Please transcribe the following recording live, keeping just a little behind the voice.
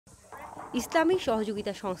ইসলামী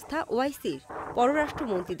সহযোগিতা সংস্থা ওআইসির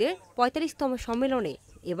পররাষ্ট্রমন্ত্রীদের ৪৫তম সম্মেলনে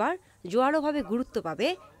এবার জোরালোভাবে গুরুত্ব পাবে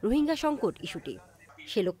রোহিঙ্গা সংকট ইস্যুটি।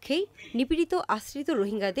 সে লক্ষ্যেই নিপীড়িত আশ্রিত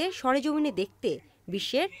রোহিঙ্গাদের সরেজমিনে দেখতে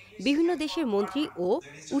বিশ্বের বিভিন্ন দেশের মন্ত্রী ও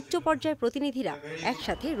উচ্চ পর্যায়ের প্রতিনিধিরা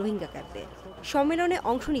একসাথে রোহিঙ্গা ক্যাম্পে। সম্মেলনে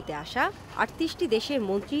অংশ নিতে আসা ৩৮টি দেশের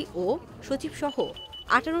মন্ত্রী ও সচিবসহ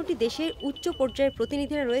 ৫৮টি দেশের উচ্চ পর্যায়ের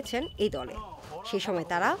প্রতিনিধিরা রয়েছেন এই দলে। সে সময়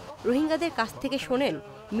তারা রোহিঙ্গাদের কাছ থেকে শোনেন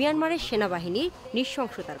মিয়ানমারের সেনাবাহিনীর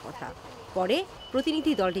নৃশংসতার কথা। পরে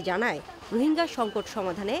প্রতিনিধি দলটি জানায়, রোহিঙ্গা সংকট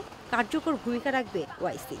সমাধানে কার্যকর ভূমিকা রাখবে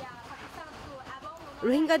ওআইসি।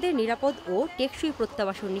 রোহিঙ্গাদের নিরাপদ ও টেকসই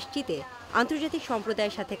প্রত্যাবাসন নিশ্চিতে আন্তর্জাতিক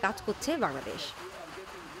সম্প্রদায়ের সাথে কাজ করছে Bangladesh.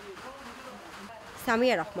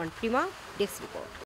 Samia Rahman Prima, desk report.